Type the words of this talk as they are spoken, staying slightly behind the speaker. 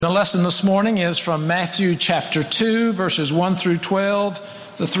The lesson this morning is from Matthew chapter 2, verses 1 through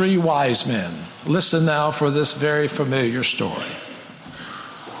 12, the three wise men. Listen now for this very familiar story.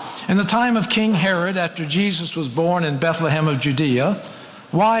 In the time of King Herod, after Jesus was born in Bethlehem of Judea,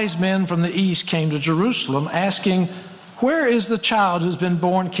 wise men from the east came to Jerusalem asking, "Where is the child who's been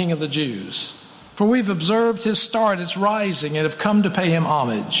born King of the Jews? For we've observed his star at its rising and have come to pay him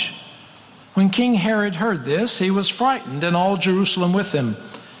homage." When King Herod heard this, he was frightened, and all Jerusalem with him.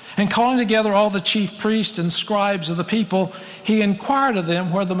 And calling together all the chief priests and scribes of the people, he inquired of them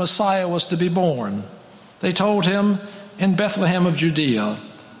where the Messiah was to be born. They told him, "In Bethlehem of Judea,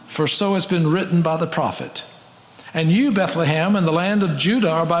 for so has been written by the prophet. And you, Bethlehem, in the land of Judah,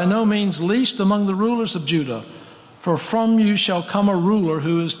 are by no means least among the rulers of Judah, for from you shall come a ruler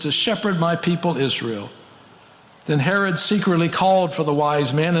who is to shepherd my people Israel." Then Herod secretly called for the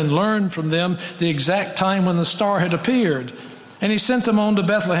wise men and learned from them the exact time when the star had appeared. And he sent them on to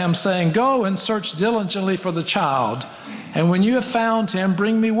Bethlehem, saying, "Go and search diligently for the child, and when you have found him,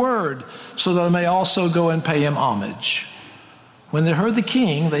 bring me word, so that I may also go and pay him homage." When they heard the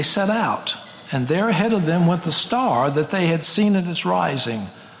king, they set out, and there ahead of them went the star that they had seen at its rising,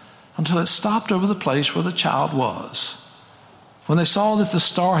 until it stopped over the place where the child was. When they saw that the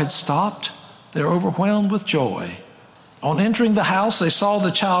star had stopped, they were overwhelmed with joy. On entering the house, they saw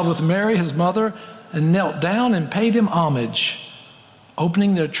the child with Mary, his mother, and knelt down and paid him homage.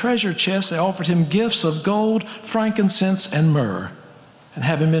 Opening their treasure chests, they offered him gifts of gold, frankincense, and myrrh. And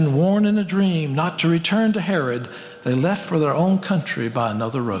having been warned in a dream not to return to Herod, they left for their own country by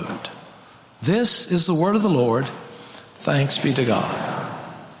another road. This is the word of the Lord. Thanks be to God.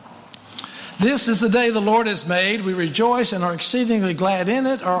 This is the day the Lord has made. We rejoice and are exceedingly glad in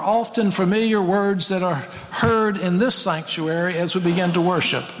it, are often familiar words that are heard in this sanctuary as we begin to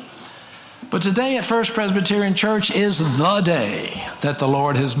worship. But today at First Presbyterian Church is the day that the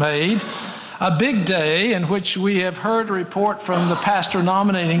Lord has made, a big day in which we have heard a report from the pastor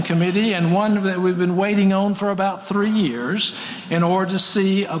nominating committee, and one that we've been waiting on for about 3 years in order to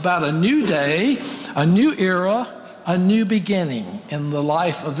see about a new day, a new era, a new beginning in the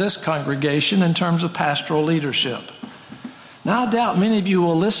life of this congregation in terms of pastoral leadership. Now, I doubt many of you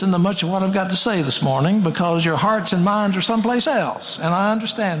will listen to much of what I've got to say this morning because your hearts and minds are someplace else, and I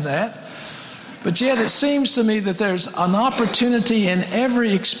understand that. But yet it seems to me that there's an opportunity in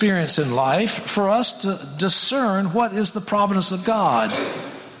every experience in life for us to discern what is the providence of God.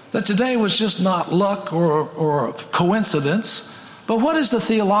 That today was just not luck or coincidence, but what is the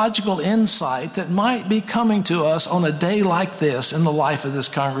theological insight that might be coming to us on a day like this in the life of this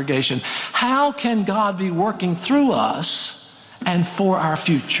congregation? How can God be working through us and for our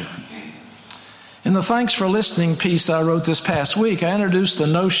future? In the Thanks for Listening piece I wrote this past week, I introduced the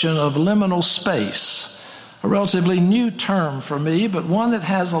notion of liminal space, a relatively new term for me, but one that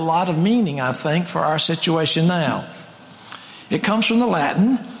has a lot of meaning, I think, for our situation now. It comes from the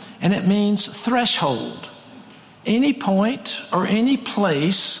Latin, and it means threshold, any point or any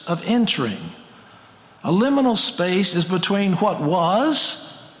place of entering. A liminal space is between what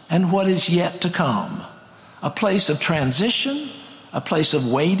was and what is yet to come, a place of transition, a place of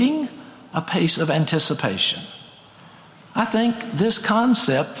waiting, a place of anticipation. I think this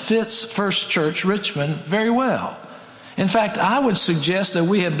concept fits First Church Richmond very well. In fact, I would suggest that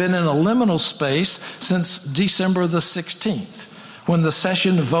we have been in a liminal space since December the 16th, when the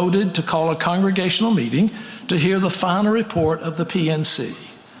session voted to call a congregational meeting to hear the final report of the PNC.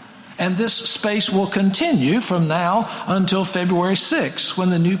 And this space will continue from now until February 6th, when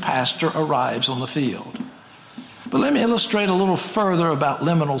the new pastor arrives on the field. But let me illustrate a little further about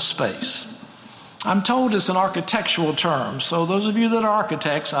liminal space. I'm told it's an architectural term, so those of you that are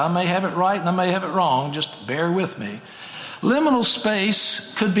architects, I may have it right and I may have it wrong, just bear with me. Liminal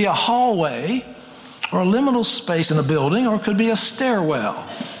space could be a hallway or a liminal space in a building, or it could be a stairwell.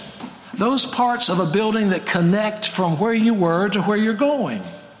 Those parts of a building that connect from where you were to where you're going.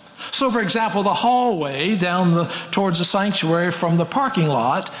 So, for example, the hallway down towards the sanctuary from the parking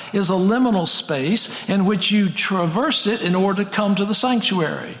lot is a liminal space in which you traverse it in order to come to the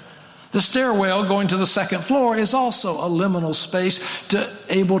sanctuary. The stairwell going to the second floor is also a liminal space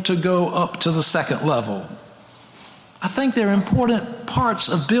able to go up to the second level. I think they're important parts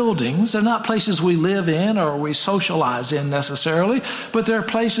of buildings. They're not places we live in or we socialize in necessarily, but they're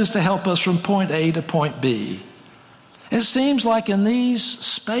places to help us from point A to point B. It seems like in these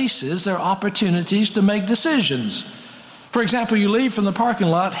spaces, there are opportunities to make decisions. For example, you leave from the parking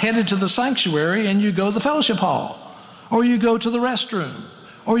lot, headed to the sanctuary, and you go to the fellowship hall, or you go to the restroom,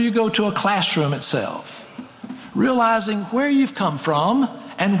 or you go to a classroom itself. Realizing where you've come from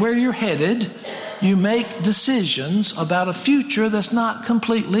and where you're headed you make decisions about a future that's not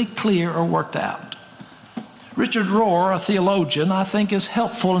completely clear or worked out. Richard Rohr, a theologian, I think is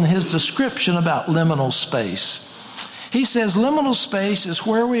helpful in his description about liminal space. He says liminal space is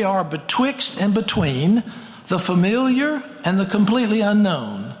where we are betwixt and between the familiar and the completely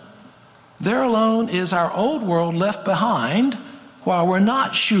unknown. There alone is our old world left behind while we're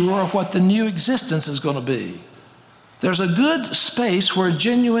not sure of what the new existence is going to be. There's a good space where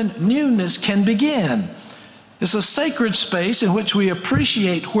genuine newness can begin. It's a sacred space in which we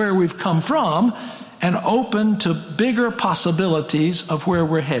appreciate where we've come from and open to bigger possibilities of where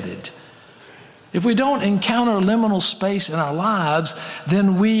we're headed. If we don't encounter liminal space in our lives,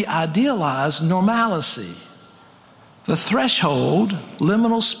 then we idealize normalcy. The threshold,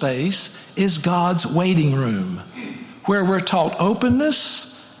 liminal space, is God's waiting room, where we're taught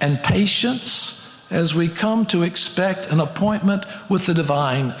openness and patience as we come to expect an appointment with the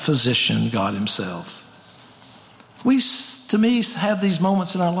divine physician, God himself. We, to me, have these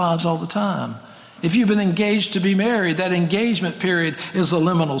moments in our lives all the time. If you've been engaged to be married, that engagement period is the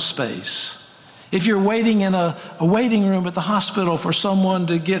liminal space. If you're waiting in a waiting room at the hospital for someone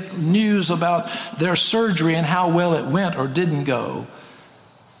to get news about their surgery and how well it went or didn't go.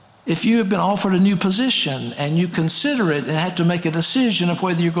 If you have been offered a new position and you consider it and have to make a decision of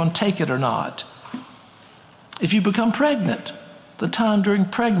whether you're going to take it or not. If you become pregnant, the time during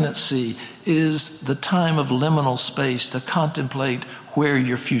pregnancy is the time of liminal space to contemplate where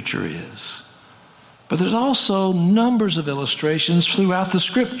your future is. But there's also numbers of illustrations throughout the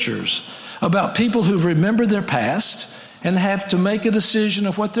scriptures about people who've remembered their past and have to make a decision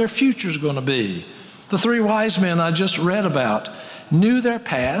of what their future is going to be. The three wise men I just read about knew their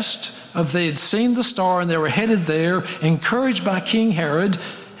past, of they had seen the star and they were headed there, encouraged by King Herod,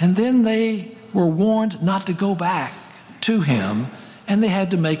 and then they were warned not to go back to him, and they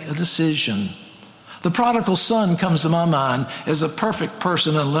had to make a decision. The prodigal son comes to my mind as a perfect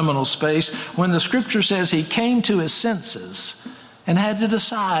person in liminal space when the scripture says he came to his senses and had to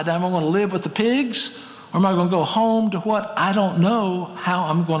decide, am I going to live with the pigs or am I going to go home to what I don't know how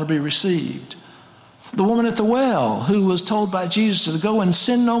I'm going to be received? The woman at the well who was told by Jesus to go and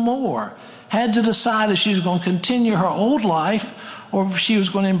sin no more had to decide if she was going to continue her old life or if she was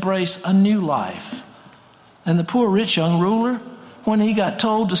going to embrace a new life. And the poor rich young ruler, when he got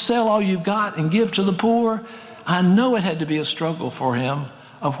told to sell all you've got and give to the poor, I know it had to be a struggle for him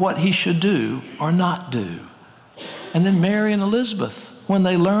of what he should do or not do. And then Mary and Elizabeth, when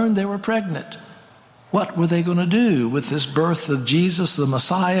they learned they were pregnant, what were they going to do with this birth of Jesus, the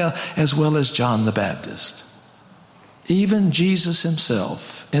Messiah, as well as John the Baptist? Even Jesus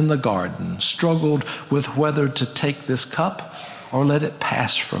himself in the garden struggled with whether to take this cup or let it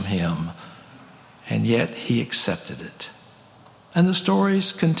pass from him. And yet he accepted it. And the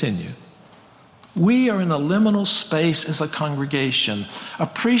stories continue. We are in a liminal space as a congregation,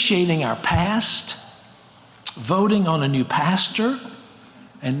 appreciating our past, voting on a new pastor,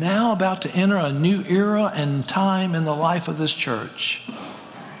 and now about to enter a new era and time in the life of this church.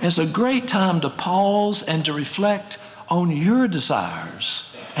 It's a great time to pause and to reflect on your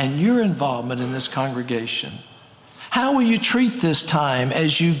desires and your involvement in this congregation. How will you treat this time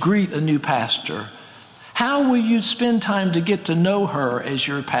as you greet a new pastor? How will you spend time to get to know her as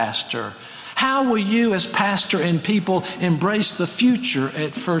your pastor? How will you as pastor and people embrace the future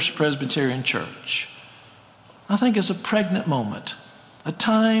at First Presbyterian Church? I think it's a pregnant moment, a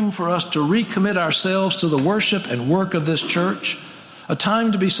time for us to recommit ourselves to the worship and work of this church, a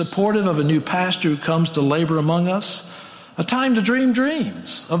time to be supportive of a new pastor who comes to labor among us, a time to dream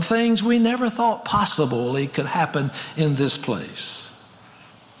dreams of things we never thought possibly could happen in this place.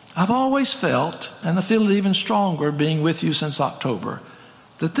 I've always felt, and I feel it even stronger being with you since October,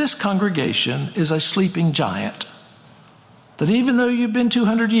 that this congregation is a sleeping giant. That even though you've been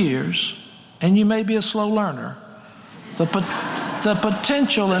 200 years, and you may be a slow learner, the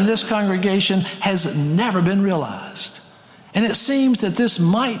potential in this congregation has never been realized. And it seems that this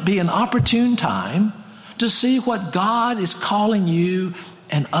might be an opportune time to see what God is calling you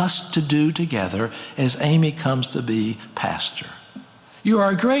and us to do together as Amy comes to be pastor. You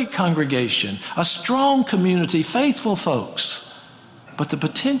are a great congregation, a strong community, faithful folks. But the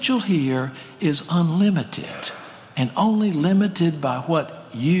potential here is unlimited and only limited by what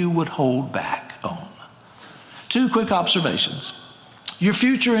you would hold back on. 2 quick observations. Your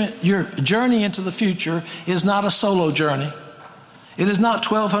journey into the future is not a solo journey. It is not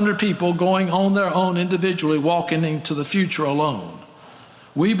 1,200 people going on their own individually, walking into the future alone.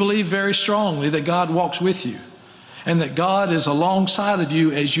 We believe very strongly that God walks with you and that God is alongside of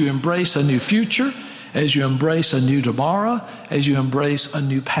you as you embrace a new future, as you embrace a new tomorrow, as you embrace a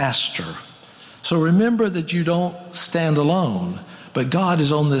new pastor. So remember that you don't stand alone, but God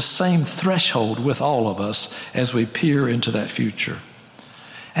is on this same threshold with all of us as we peer into that future.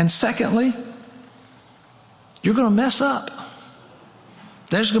 And secondly, you're going to mess up.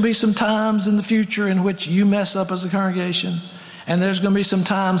 There's going to be some times in the future in which you mess up as a congregation. And there's going to be some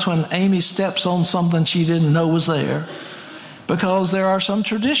times when Amy steps on something she didn't know was there. Because there are some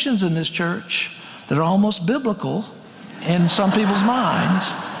traditions in this church that are almost biblical in some people's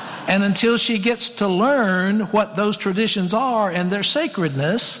minds. And until she gets to learn what those traditions are and their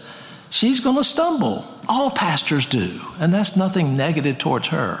sacredness, she's going to stumble. All pastors do. And that's nothing negative towards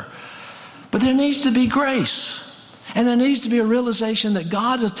her. But there needs to be grace. And there needs to be a realization that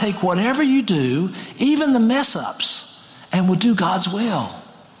God will take whatever you do, even the mess-ups, and will do God's will.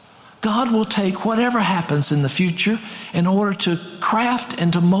 God will take whatever happens in the future in order to craft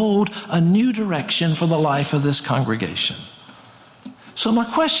and to mold a new direction for the life of this congregation. So my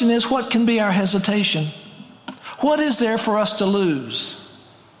question is, what can be our hesitation? What is there for us to lose?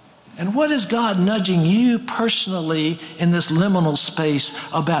 And what is God nudging you personally in this liminal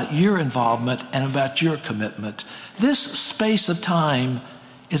space about your involvement and about your commitment? This space of time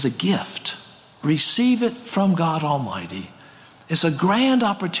is a gift. Receive it from God Almighty. It's a grand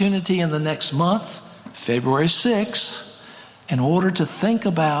opportunity in the next month, February 6th, in order to think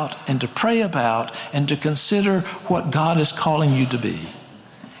about and to pray about and to consider what God is calling you to be.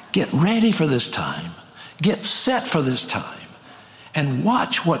 Get ready for this time. Get set for this time. And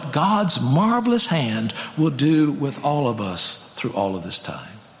watch what God's marvelous hand will do with all of us through all of this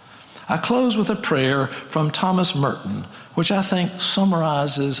time. I close with a prayer from Thomas Merton, which I think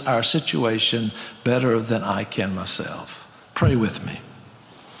summarizes our situation better than I can myself. Pray with me.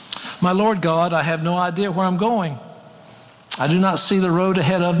 My Lord God, I have no idea where I'm going. I do not see the road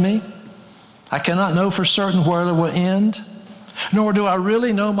ahead of me. I cannot know for certain where it will end. Nor do I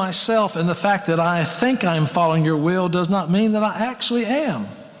really know myself, and the fact that I think I'm following your will does not mean that I actually am.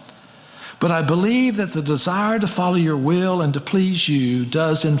 But I believe that the desire to follow your will and to please you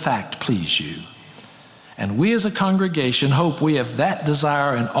does in fact please you. And we as a congregation hope we have that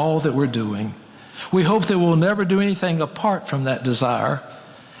desire in all that we're doing. We hope that we'll never do anything apart from that desire.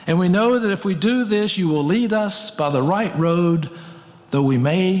 And we know that if we do this, you will lead us by the right road, though we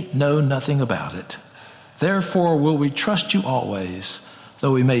may know nothing about it. Therefore will we trust you always,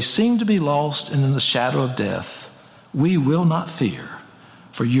 though we may seem to be lost and in the shadow of death. We will not fear,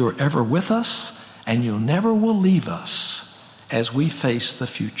 for you are ever with us, and you never will leave us as we face the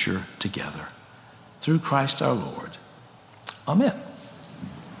future together. Through Christ our Lord. Amen.